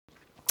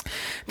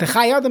The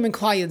Chai Adam in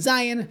Klal Yud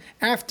Zayin,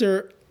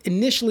 after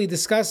initially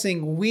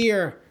discussing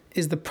where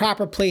is the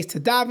proper place to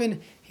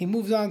daven, he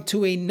moves on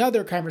to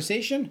another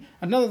conversation,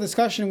 another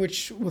discussion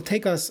which will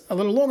take us a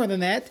little longer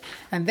than that,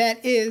 and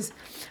that is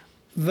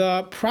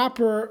the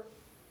proper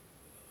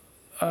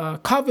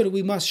kavod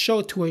we must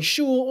show to a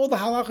shul, all the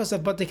halachas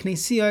of Batei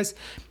Knesiyas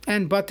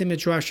and Batei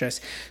Midrashas.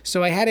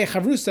 So I had a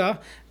chavrusa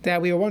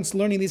that we were once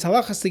learning these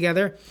halachas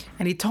together,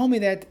 and he told me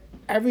that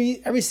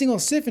every single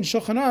sif in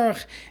Shulchan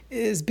Aruch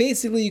is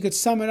basically, you could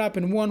sum it up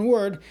in one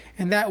word,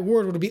 and that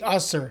word would be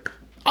asur.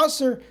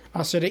 Asur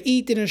to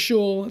eat in a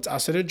shul, it's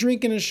asur to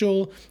drink in a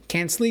shul,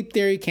 can't sleep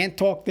there, you can't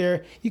talk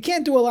there, you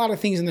can't do a lot of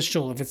things in the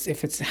shul.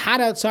 If it's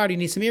hot outside, you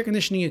need some air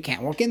conditioning, you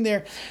can't walk in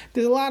there.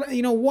 There's a lot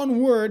of, one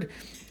word,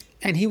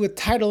 and he would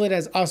title it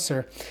as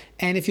asur.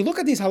 And if you look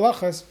at these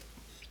halachas,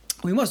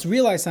 we must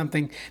realize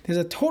something. There's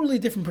a totally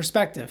different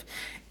perspective.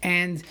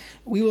 And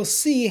we will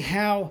see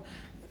how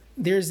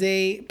there's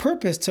a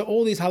purpose to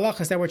all these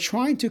halachas, that we're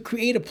trying to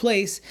create a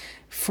place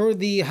for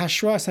the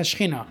hashras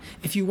hashchina.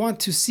 If you want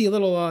to see a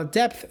little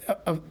depth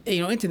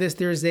into this,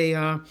 there's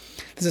a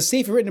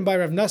sefer written by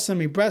Rav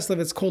Nassim Mibreslev.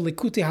 It's called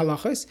Likutei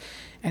Halachos,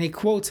 and he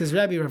quotes his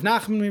Rabbi Rav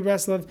Nachman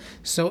Mibreslev.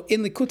 So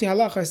in Likutei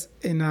Halachos,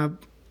 in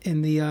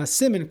the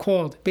siman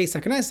called Beis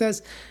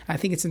HaKnesses, I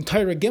think it's in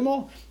Torah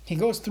Gimel, he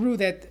goes through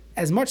that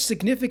as much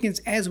significance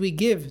as we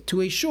give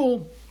to a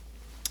shul,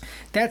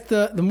 that's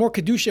the more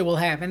kedusha we'll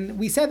have. And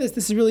we said this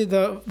is really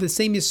the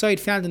same yesod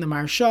found in the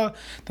Maharsha.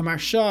 The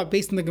Maharsha,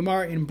 based on the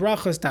Gemara in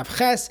Brachos Daf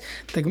Ches,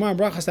 the Gemara in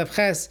Brachos Daf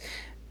Ches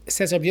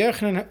says Rabbi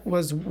Yochanan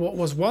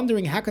was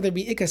wondering, how could there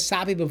be Ikas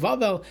Sabi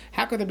B'Bavel?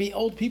 How could there be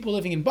old people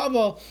living in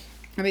Bavel?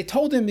 And they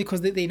told him, because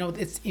they know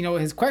it's,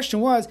 his question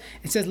was,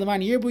 it says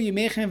Leman Yirbu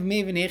Yimechem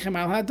V'Nechem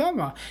Al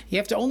Hadama. You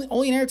have to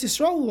only in Eretz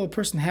Yisrael will a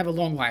person have a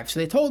long life. So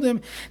they told him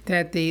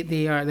that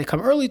they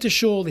come early to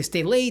shul, they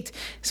stay late.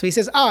 So he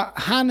says,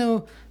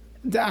 Hanu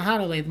the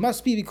Ahanale. It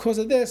must be because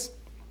of this.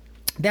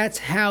 That's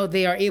how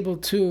they are able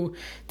to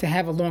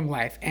have a long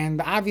life. And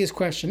the obvious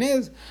question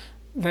is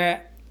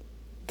that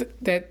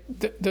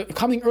the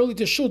coming early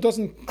to shul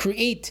doesn't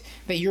create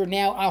that you're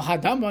now al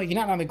hadama. You're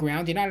not on the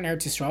ground. You're not in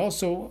Eretz Yisrael.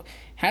 So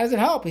how does it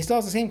help? He still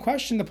has the same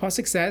question. The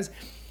pasuk says,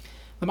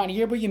 "L'man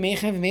yirbu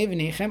yimechem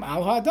v'nechem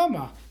al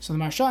hadama." So the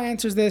Maharsha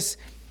answers this,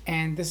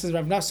 and this is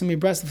Rav Nassim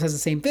Mibreslev says the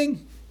same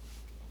thing.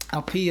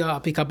 Al pi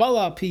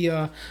Kabbalah, al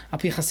pi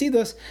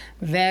Chasidus,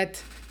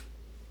 that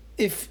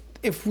if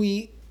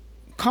we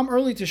come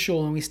early to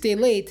shul and we stay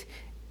late,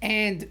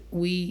 and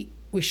we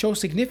show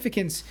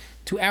significance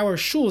to our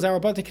shuls, our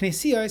Batei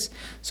Knesiyos,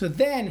 so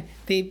then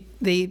they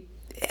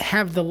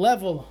have the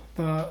level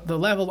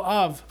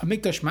of a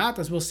Mikdash Ma'at,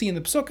 as we'll see in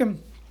the Psukim,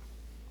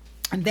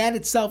 and that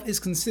itself is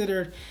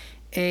considered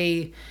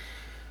a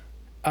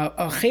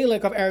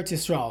chelik of Eretz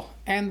Yisrael.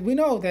 And we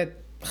know that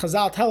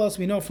Chazal tell us,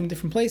 we know from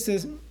different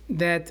places,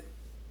 that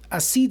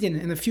Asidin,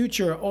 in the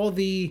future, all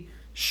the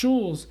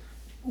shuls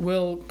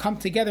will come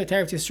together to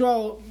Eretz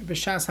Yisrael,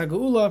 B'Shas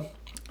HaGeula.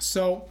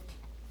 So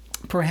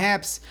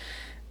perhaps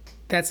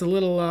that's a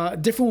little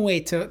different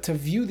way to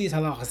view these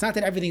halachas. It's not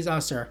that everything's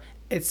asur.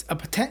 It's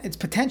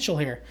potential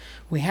here.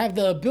 We have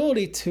the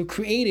ability to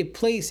create a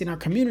place in our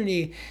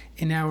community,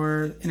 in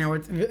our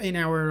shuls, in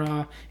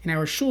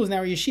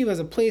our yeshivas, as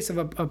a place of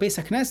a Beis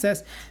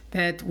HaKnesses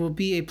that will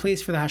be a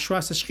place for the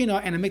Hashras HaShechina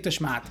and a Mikdash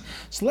Ma'at.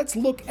 So let's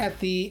look at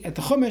the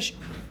Chumash.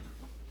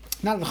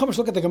 Now the Chumash,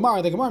 look at the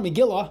Gemara. The Gemara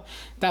Megillah,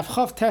 Daf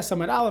Chav Tes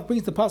Amud Aleph,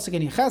 brings the pasuk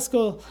in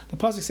Yecheskel. The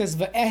pasuk says,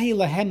 "Ve'ehi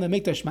lahem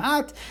leMikdash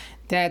Ma'at,"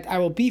 that I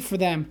will be for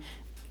them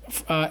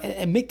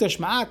a Mikdash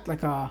Ma'at,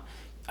 like a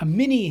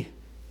mini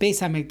Beis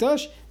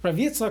HaMikdash. Rav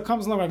Yitzchak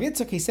comes along. Rav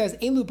Yitzchak, he says,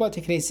 "Elu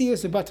Batei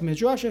Knesiyos uBatei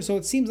Midrashos." So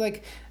it seems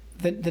like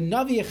the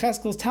Navi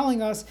Yecheskel is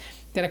telling us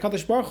that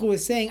HaKadosh Baruch Hu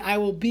is saying, there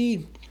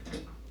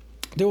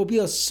will be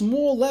a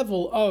small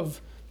level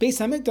of Beis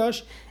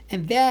HaMikdash,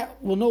 and that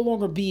will no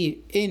longer be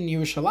in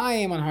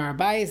Yerushalayim on Har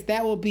HaBayis.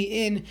 That will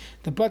be in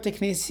the Batei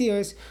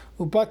Knesiyos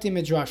uBatei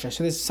Midrashos.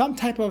 So there's some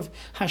type of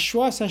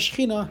Hashras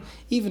HaShechina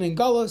even in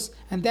Galus,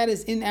 and that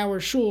is in our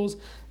shuls.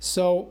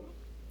 So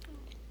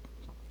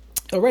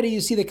already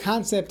you see the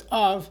concept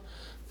of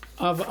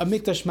a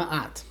Mikdash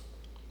Ma'at.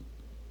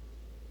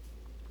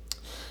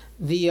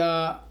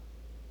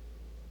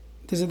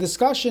 There's a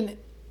discussion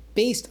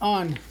based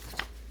on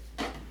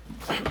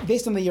the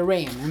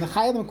Yereim, and the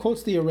Chayyim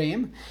quotes the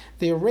Yereim.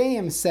 The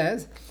Yereim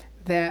says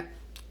that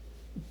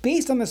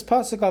based on this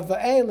pasuk of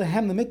Va'ei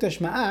lehem leMikdash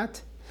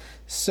Ma'at,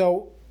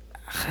 so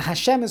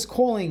Hashem is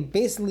calling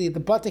basically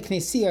the Batei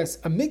Knesiyos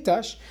a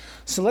Mikdash.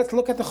 So let's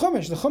look at the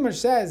Chumash. The Chumash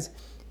says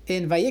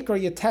in Vayikra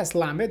Yotes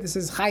Lamed, this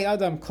is Chai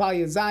Adam Klal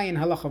Yud Zayin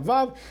Halacha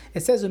Vav.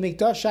 It says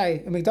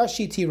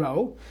Umikdashi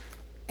Tiro,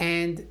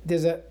 and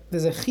there's a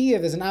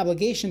chiyuv, there's an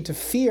obligation to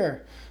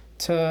fear,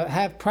 to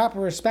have proper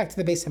respect to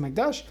the Beis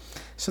HaMikdash.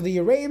 So the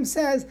Yereim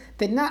says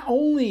that not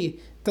only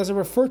does it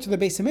refer to the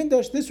Beis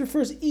HaMikdash, this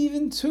refers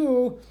even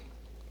to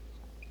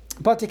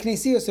Batei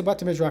Knesiyos or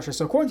Batei Midrashos.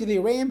 So according to the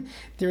Yereim,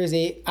 there is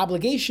a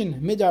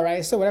obligation,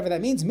 midaraisa, whatever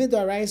that means,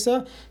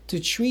 midaraisa, to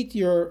treat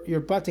your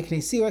Batei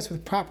Knesiyos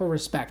with proper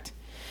respect.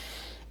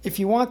 if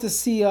you want to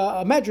see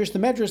a medrash, the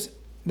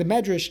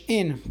medrash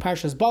in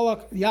Parshas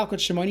Balak, Yalkut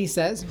Shimoni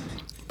says,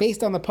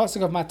 based on the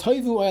pasuk of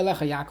Matoivu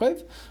Oyalecha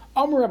Yaakov,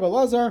 Amar Rabbi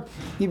Lazar,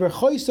 Niber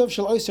Choisov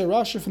Shel Oyser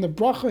Rasha, from the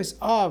brachos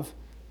of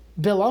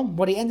Bilam,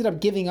 what he ended up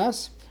giving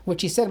us,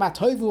 which he said,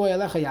 Matoivu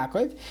Oyalecha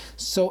Yaakov.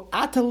 So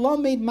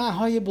Atalamed Ma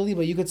Haya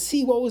Beliba, you could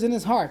see what was in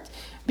his heart.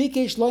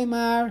 Bikesh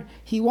Loimar,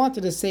 he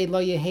wanted to say, Lo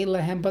Yehei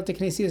Lehem Bate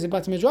Knesiyos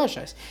Bate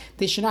Midrashos.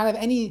 They should not have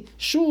any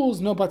shuls,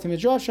 no Bate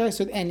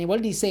Midrashos. And what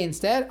did he say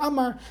instead?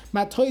 Amar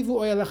Matoivu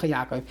Oyalecha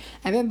Yaakov.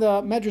 And then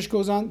the medrash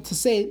goes on to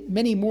say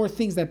many more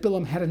things that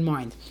Bilam had in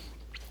mind.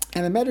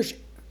 And the medrash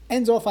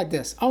ends off like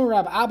this: Amar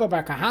Rab Abba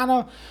Bar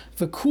Kahana,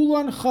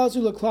 V'kulan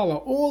Chazu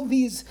L'Klala. All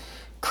these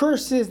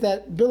curses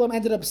that Bilam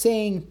ended up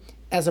saying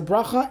as a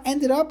bracha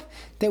ended up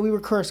that we were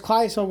cursed.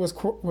 Klal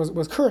Yisrael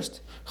was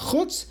cursed.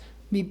 Chutz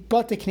mi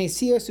bate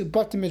knesiyos u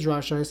bate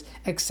midrashos,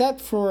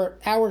 except for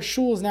our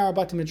shuls and our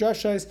bate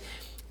midrashos,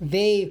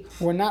 they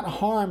were not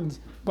harmed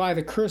by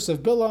the curse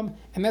of Bilam,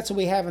 and that's what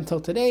we have until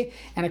today.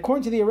 And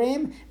according to the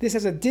Aram, this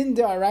has a din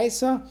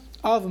d'oraisa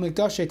of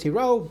Mikdash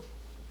Tiro,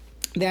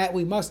 that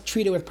we must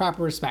treat it with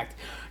proper respect.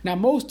 Now,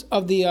 most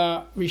of the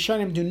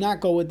Rishonim do not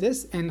go with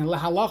this, and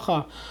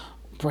halacha,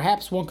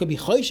 perhaps one could be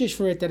choishish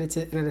for it that it's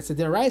a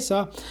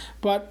deraisa,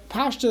 but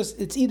pashtus,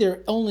 it's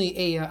either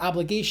only a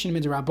obligation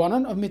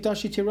midrabanan of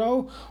mitashi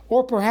tiro,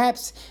 or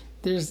perhaps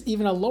there's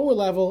even a lower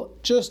level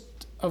just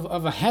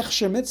of a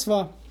hechsher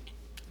mitzvah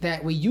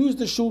that we use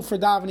the shul for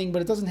davening,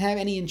 but it doesn't have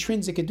any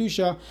intrinsic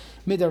kedusha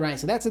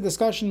midaraisa. That's a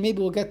discussion.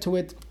 Maybe we'll get to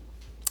it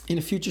in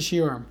a future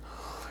shiurim.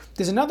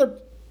 There's another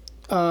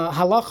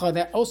halacha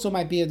that also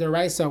might be a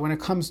deraisa when it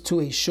comes to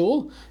a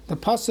shul. The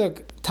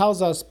pasuk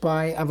tells us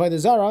by Avodah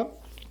Zarah.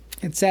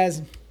 It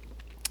says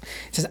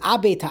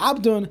Abe to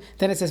Abdun,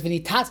 then it says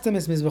V'nitatztem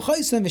es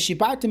mizbechoisem,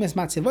 v'shibartem es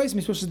matzevois,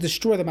 you're supposed to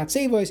destroy the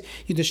matzevois,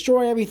 you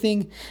destroy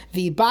everything,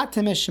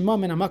 v'batem es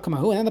shemam in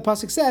amakamahu, and then the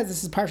pasuk says,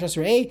 this is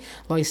Parshas Re'eh,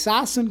 lo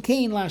yisasem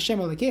kein la Hashem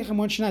alekechem,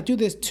 one should not do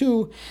this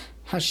to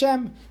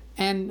Hashem,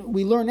 and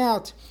we learn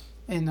out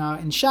in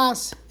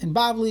Shas, in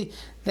Bavli,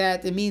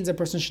 that it means a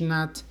person should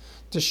not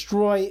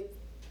destroy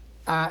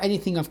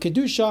anything of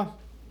Kedusha,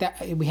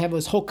 that we have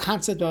this whole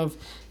concept of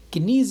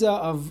Geniza,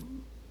 of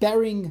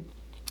burying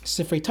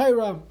Sifrei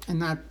Torah and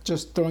not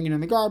just throwing it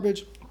in the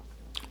garbage.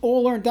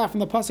 All learned that from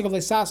the pasuk of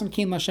Leisasim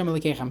Kein Lashem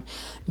Elikechem.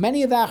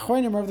 Many of the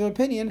Achronim are of the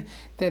opinion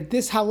that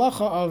this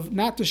halacha of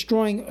not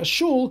destroying a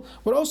shul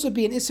would also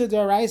be an Issur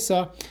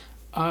D'Oraisa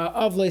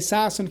of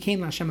Leisasim Kein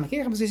Lashem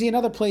Elikechem. So you see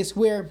another place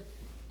where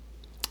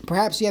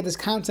perhaps you have this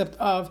concept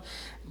of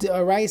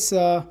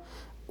D'Oraisa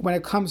when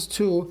it comes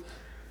to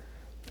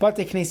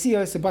Bate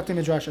Knesiyos and Bate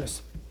Midrashos.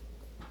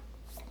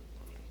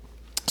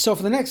 So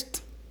for the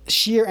next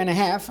year and a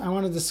half, I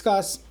want to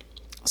discuss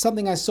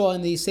something I saw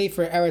in the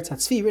Sefer Eretz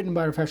Hatzvi, written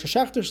by Rav Hersher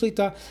Schachter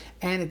Shlita,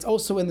 and it's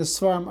also in the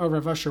Svarim of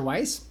Rav Asher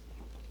Weiss.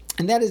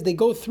 And that is, they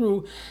go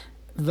through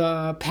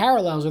the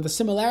parallels or the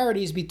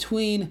similarities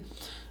between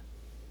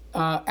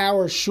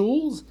our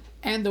shuls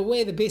and the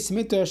way the Beis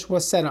Mikdash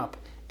was set up.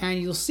 And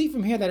you'll see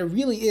from here that it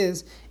really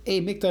is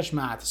a Mikdash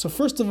Ma'at. So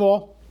first of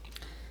all,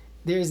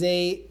 there's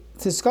a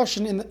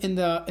discussion in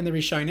the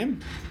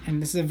Rishonim,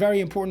 and this is a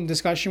very important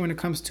discussion when it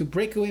comes to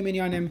breakaway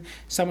minyanim,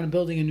 someone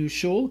building a new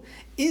shul.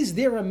 Is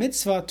there a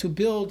mitzvah to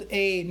build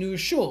a new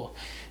shul?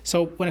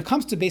 So when it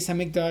comes to Beis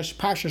HaMikdash,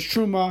 Parshas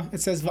Truma,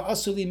 it says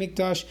Va'asuli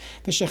Mikdash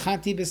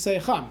v'shechanti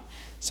b'seicham.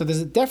 So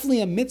there's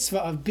definitely a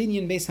mitzvah of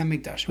binyan Beis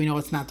HaMikdash. We know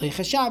it's not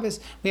Teicha Shabbos.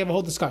 We have a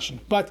whole discussion.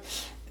 But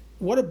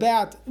what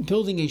about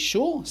building a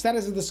shul? So that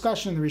is a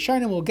discussion in the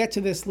Rishonim. We'll get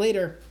to this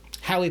later.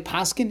 How a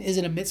paskin is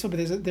it a mitzvah,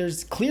 but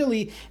there's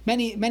clearly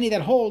many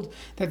that hold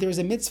that there is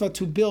a mitzvah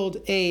to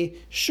build a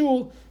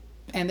shul,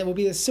 and there will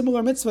be a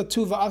similar mitzvah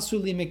to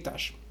va'asuli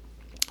mikdash.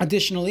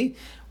 Additionally,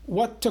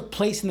 what took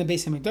place in the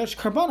Beis HaMikdash?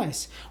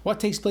 Karbonos. What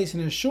takes place in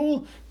a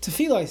shul?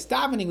 Tefillos,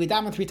 davening. We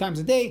daven 3 times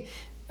a day.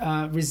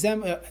 That's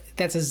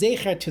a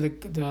zecher to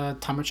the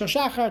Tamar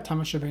Shachar,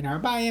 Tamar Shebein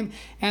Harbayim,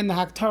 and the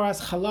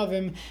Haktaras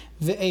Chalavim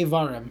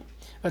ve'evarim.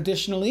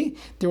 Additionally,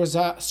 there was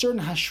a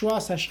certain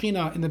hashras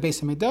hashchina in the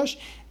Beis HaMikdash.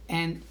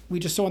 And we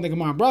just saw in the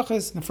Gemara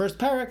Brachas, in the first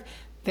parak,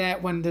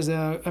 that when there's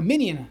a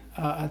minyan,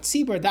 a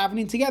tzibur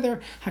davening together,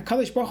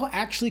 HaKadosh Baruch Hu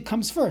actually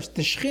comes first.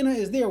 The Shechina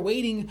is there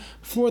waiting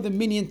for the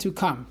minyan to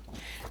come.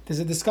 There's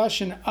a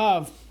discussion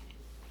of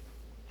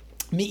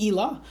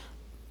Me'ilah,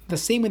 the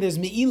same way there's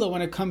Me'ilah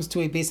when it comes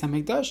to a Beis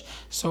HaMikdash.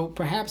 So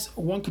perhaps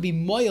one could be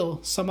moil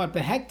somewhat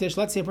behektish.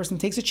 Let's say a person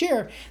takes a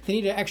chair. They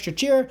need an extra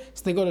chair,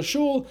 so they go to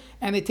shul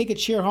and they take a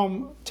chair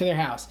home to their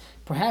house.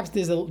 Perhaps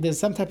there's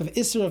some type of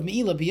Isser of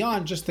Me'ilah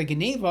beyond just the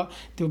Geneva.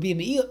 There will be a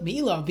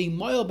Me'ilah of being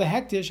moil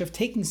behektish, of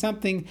taking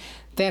something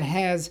that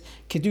has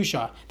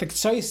Kedusha. The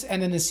Ktsois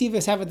and the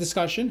Nesivos have a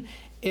discussion.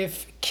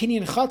 If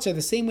Kinyan Chatzah,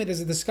 the same way there's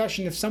a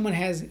discussion if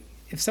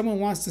someone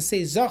wants to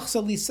say Zach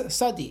Sali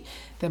Sadi,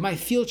 that my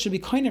field should be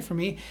kinder for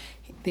me,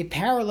 they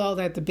parallel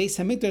that the Beis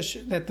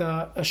HaMikdash, that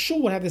a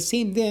shul would have the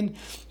same din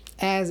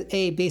as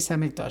a Beis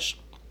HaMikdash.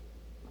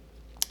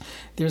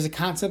 There's a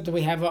concept that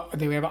we have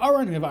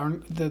Aron. We have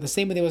Aron, the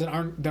same way there was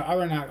the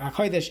Aron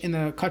HaKodesh in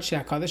the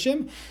Kodesh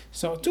HaKodeshim.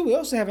 So too, we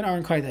also have an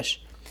Aron Kodesh.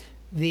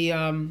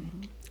 There's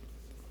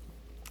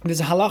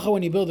a halacha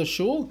when you build a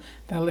shul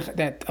that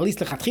at least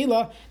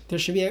lechatchila there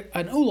should be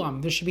an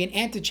ulam, there should be an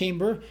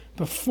antechamber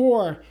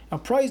before a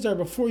prayer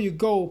before you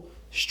go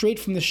straight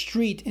from the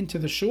street into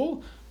the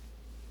shul,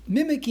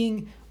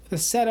 mimicking the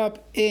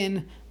setup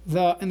in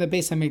the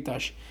Beis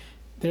Hamikdash.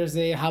 There's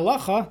a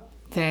halacha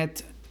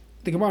that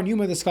the Gemara in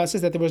Yuma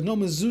discusses that there was no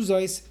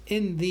mezuzahs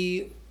in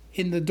the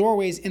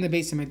doorways in the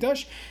Beis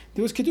Hamikdash.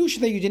 There was kedusha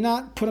that you did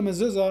not put a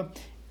mezuzah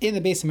in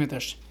the Beis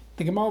Hamikdash.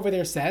 The Gemara over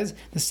there says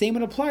the same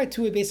would apply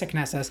to a Beis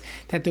HaKnesses,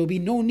 that there will be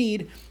no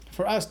need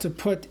for us to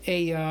put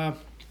a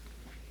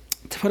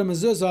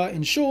mezuzah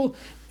in shul,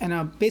 and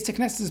a Beis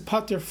HaKnesses is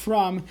pater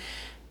from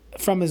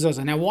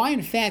mezuzah. Now, why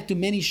in fact do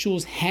many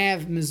shuls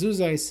have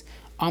mezuzahs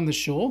on the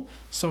shul?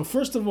 So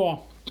first of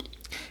all,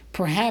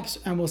 perhaps,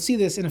 and we'll see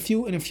this in a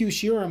few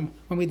shiurim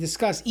when we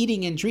discuss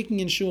eating and drinking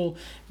in shul,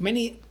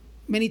 many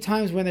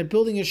times when they're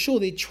building a shul,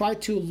 they try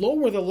to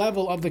lower the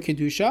level of the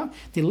kedusha.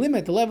 They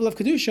limit the level of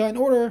kedusha in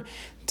order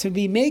to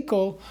be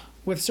mekel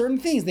with certain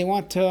things. They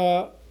want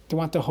to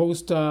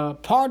host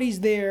parties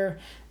there,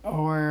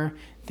 or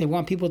they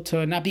want people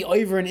to not be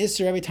over and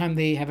isser every time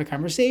they have a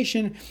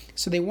conversation.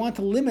 So they want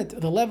to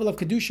limit the level of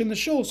kedusha in the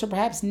shul. So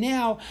perhaps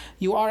now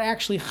you are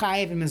actually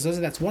chayiv in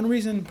mezuzah. That's one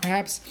reason.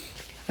 Perhaps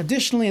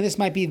additionally, and this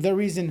might be the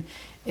reason,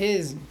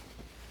 is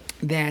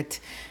that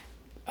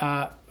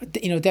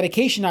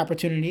dedication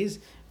opportunities.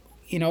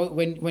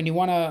 When you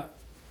want to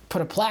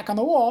put a plaque on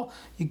the wall,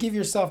 you give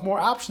yourself more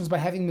options by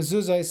having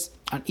mezuzahs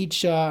on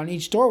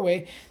each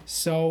doorway.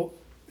 So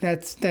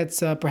that's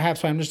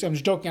perhaps why I'm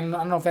just joking. I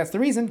don't know if that's the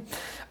reason.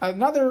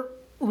 Another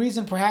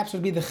reason perhaps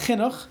would be the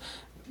chinuch,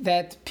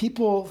 that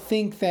people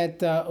think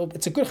that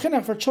it's a good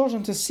chinuch for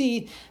children to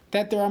see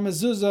that there are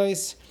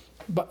mezuzahs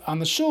on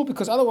the shul,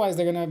 because otherwise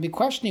they're going to be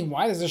questioning,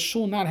 why does the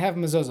shul not have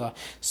mezuzah?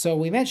 So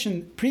we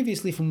mentioned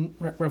previously from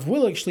Rav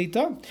Willig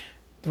Shlita,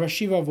 the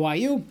Rosh Yeshiva of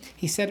YU,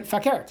 he said,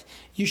 fakert,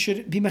 you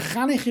should be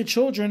mechanech your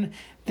children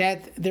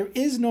that there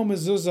is no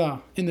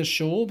mezuzah in the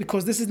shul,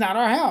 because this is not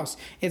our house,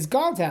 it's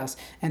God's house,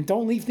 and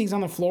don't leave things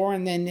on the floor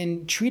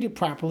and treat it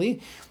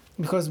properly,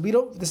 because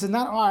this is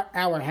not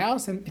our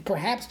house. And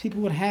perhaps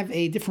people would have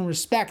a different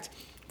respect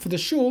for the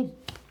shul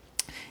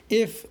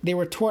if they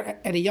were taught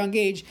at a young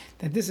age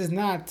that this is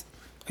not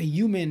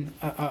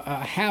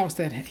a house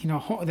that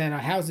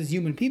houses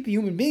human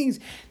beings.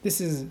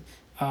 This is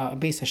a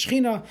Beis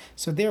HaShechina.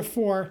 So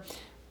therefore,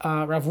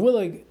 Rav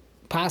Willig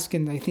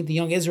paskin, I think the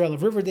Young Israel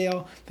of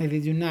Riverdale, that they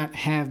do not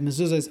have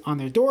mezuzahs on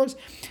their doors.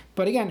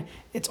 But again,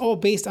 it's all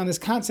based on this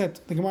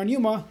concept, the Gemara in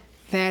Yuma,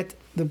 that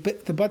the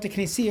Batei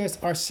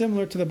Knesiyos are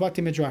similar to the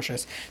Batei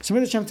Midrashas. So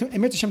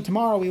in Mitzvah Shem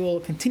tomorrow we will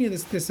continue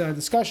this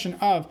discussion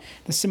of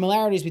the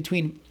similarities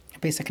between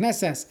Beis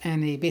HaKnesses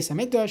and a Beis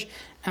HaMikdash,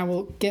 and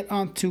we'll get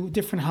on to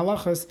different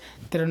halachas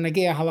that are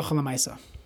Nageya Halacha L'Maisa.